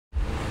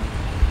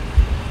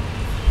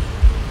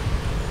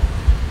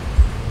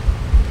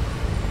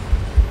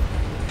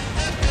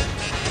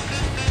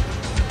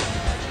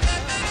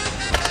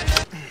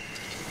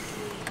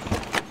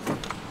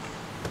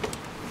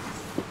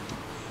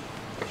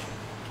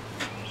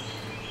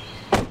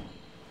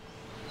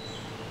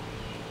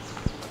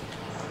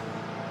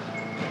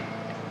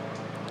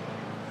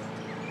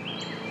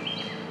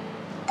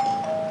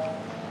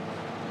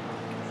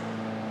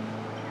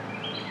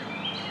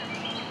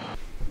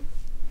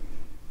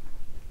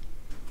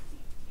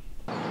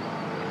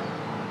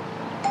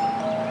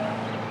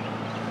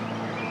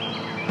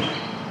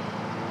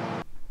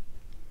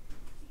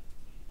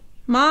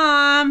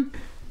Mom!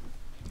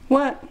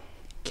 What?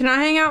 Can I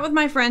hang out with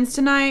my friends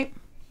tonight?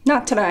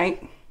 Not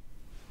tonight.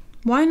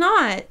 Why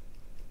not?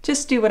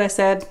 Just do what I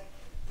said.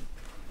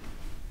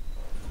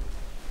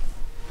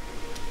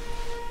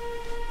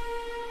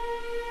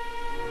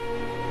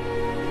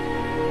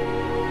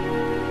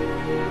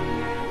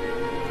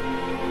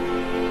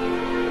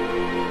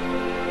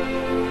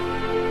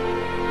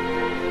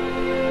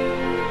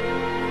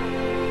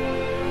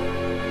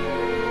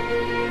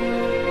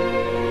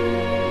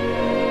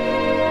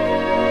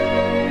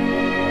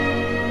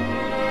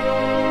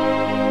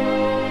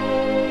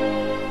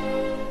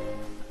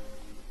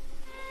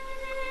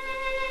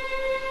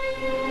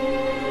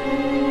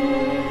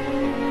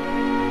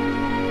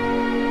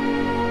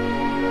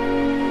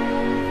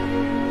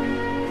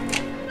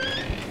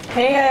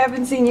 Hey, I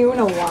haven't seen you in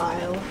a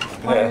while.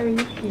 Why are you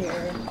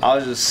here? I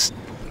was just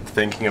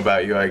thinking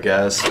about you, I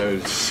guess. I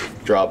would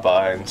just drop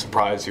by and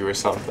surprise you or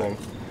something.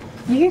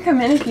 You can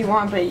come in if you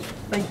want, but you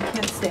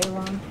can't stay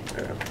long.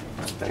 Yeah,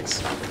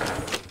 thanks.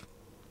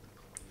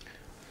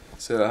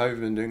 So, how have you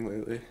been doing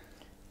lately?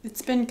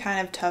 It's been kind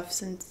of tough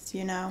since,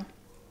 you know.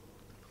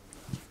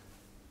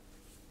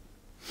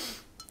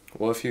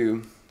 Well, if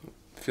you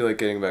feel like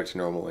getting back to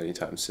normal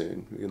anytime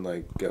soon, we can,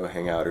 like, go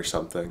hang out or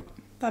something.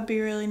 That'd be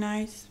really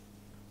nice.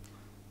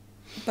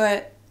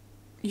 But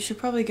you should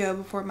probably go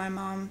before my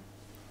mom,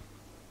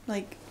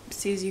 like,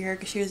 sees you here,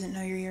 because she doesn't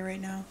know you're here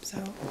right now, so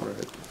Right.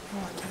 I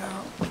want to get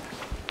out.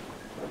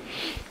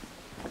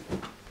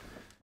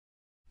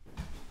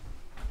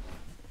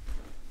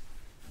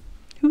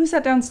 Who was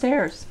that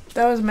downstairs?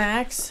 That was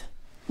Max.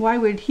 Why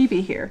would he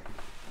be here?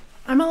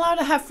 I'm allowed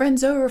to have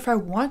friends over if I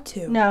want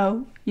to.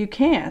 No, you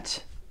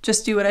can't.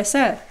 Just do what I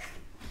said.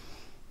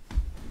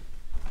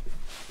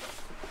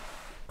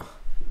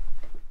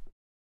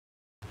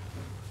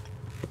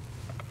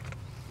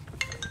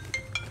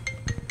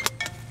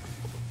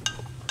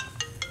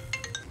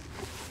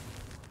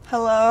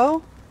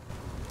 Hello?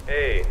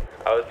 Hey,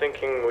 I was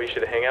thinking we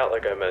should hang out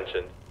like I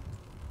mentioned.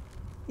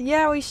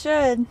 Yeah, we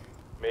should.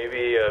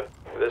 Maybe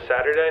this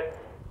Saturday?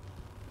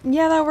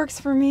 Yeah, that works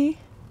for me.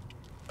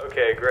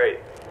 Okay, great.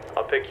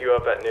 I'll pick you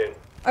up at noon.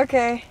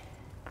 Okay.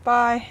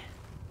 Bye.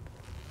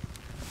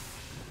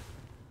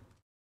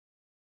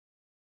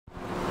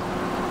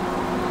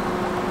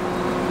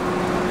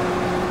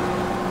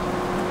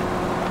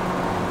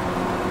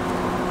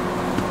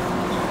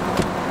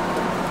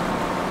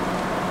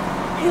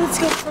 Hey, let's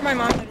go before my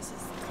mom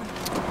notices.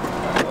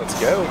 Let's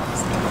go.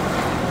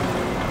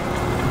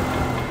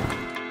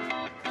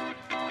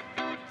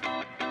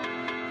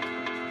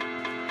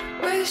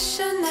 Wish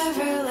I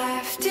never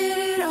left, did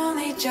it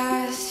only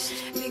just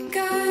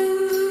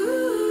begun?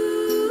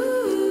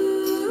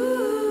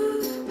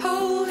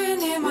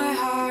 Holding in my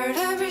heart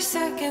every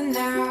second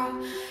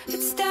now,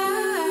 it's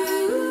done.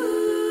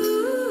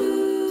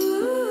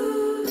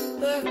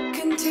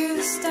 Looking to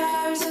the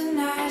stars and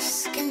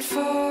asking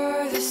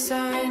for the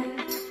sun.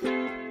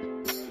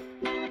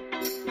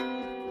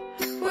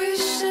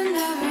 Wish I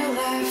never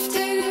left,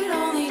 did it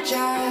only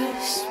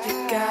just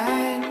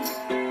begun?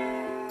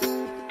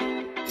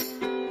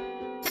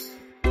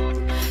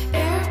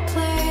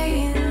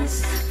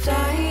 Airplanes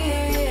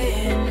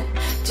flying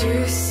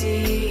to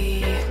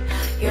see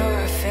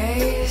your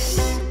face.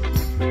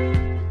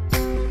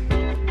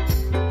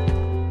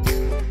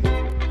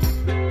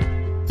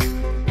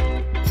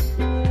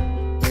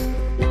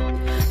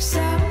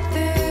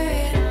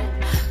 Something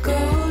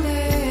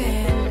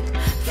golden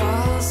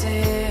falls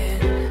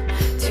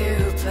into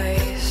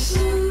place.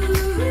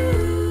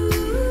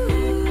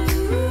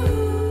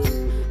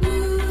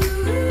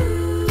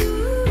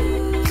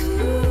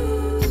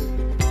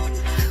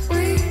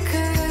 We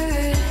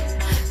could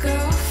go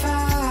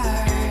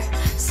far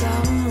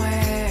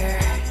somewhere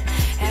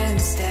and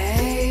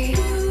stay.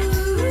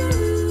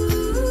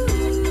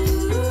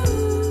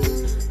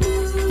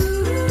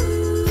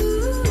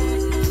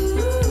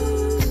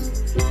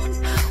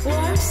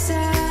 Warm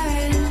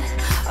sun,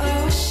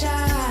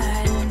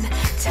 ocean,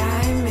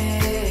 time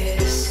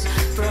is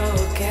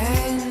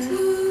broken.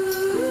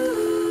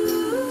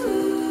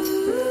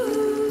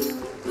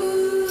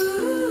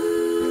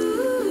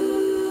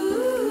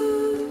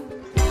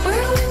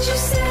 Where would you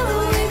sail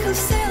away? Come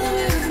sail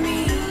away with me.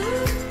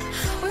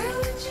 Where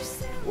would you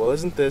sail? Well,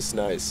 isn't this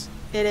nice?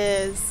 It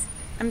is.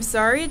 I'm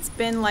sorry it's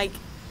been, like,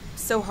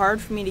 so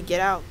hard for me to get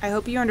out. I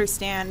hope you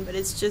understand, but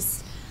it's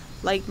just,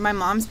 like, my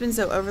mom's been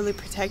so overly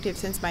protective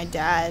since my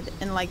dad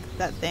and, like,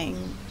 that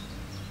thing.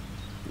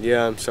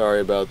 Yeah, I'm sorry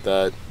about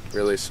that.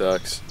 Really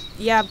sucks.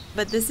 Yeah,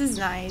 but this is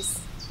nice.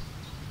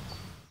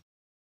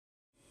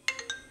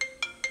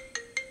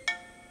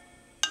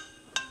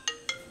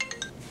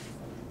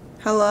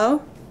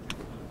 Hello?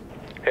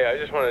 Hey, I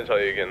just wanted to tell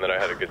you again that I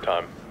had a good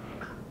time.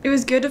 It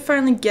was good to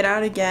finally get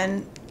out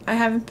again. I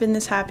haven't been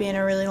this happy in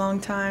a really long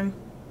time.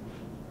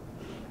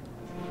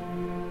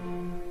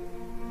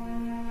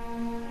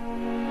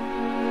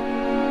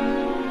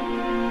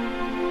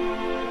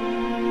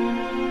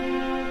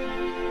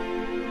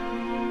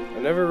 I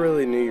never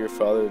really knew your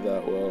father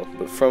that well,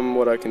 but from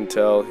what I can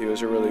tell, he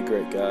was a really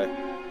great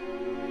guy.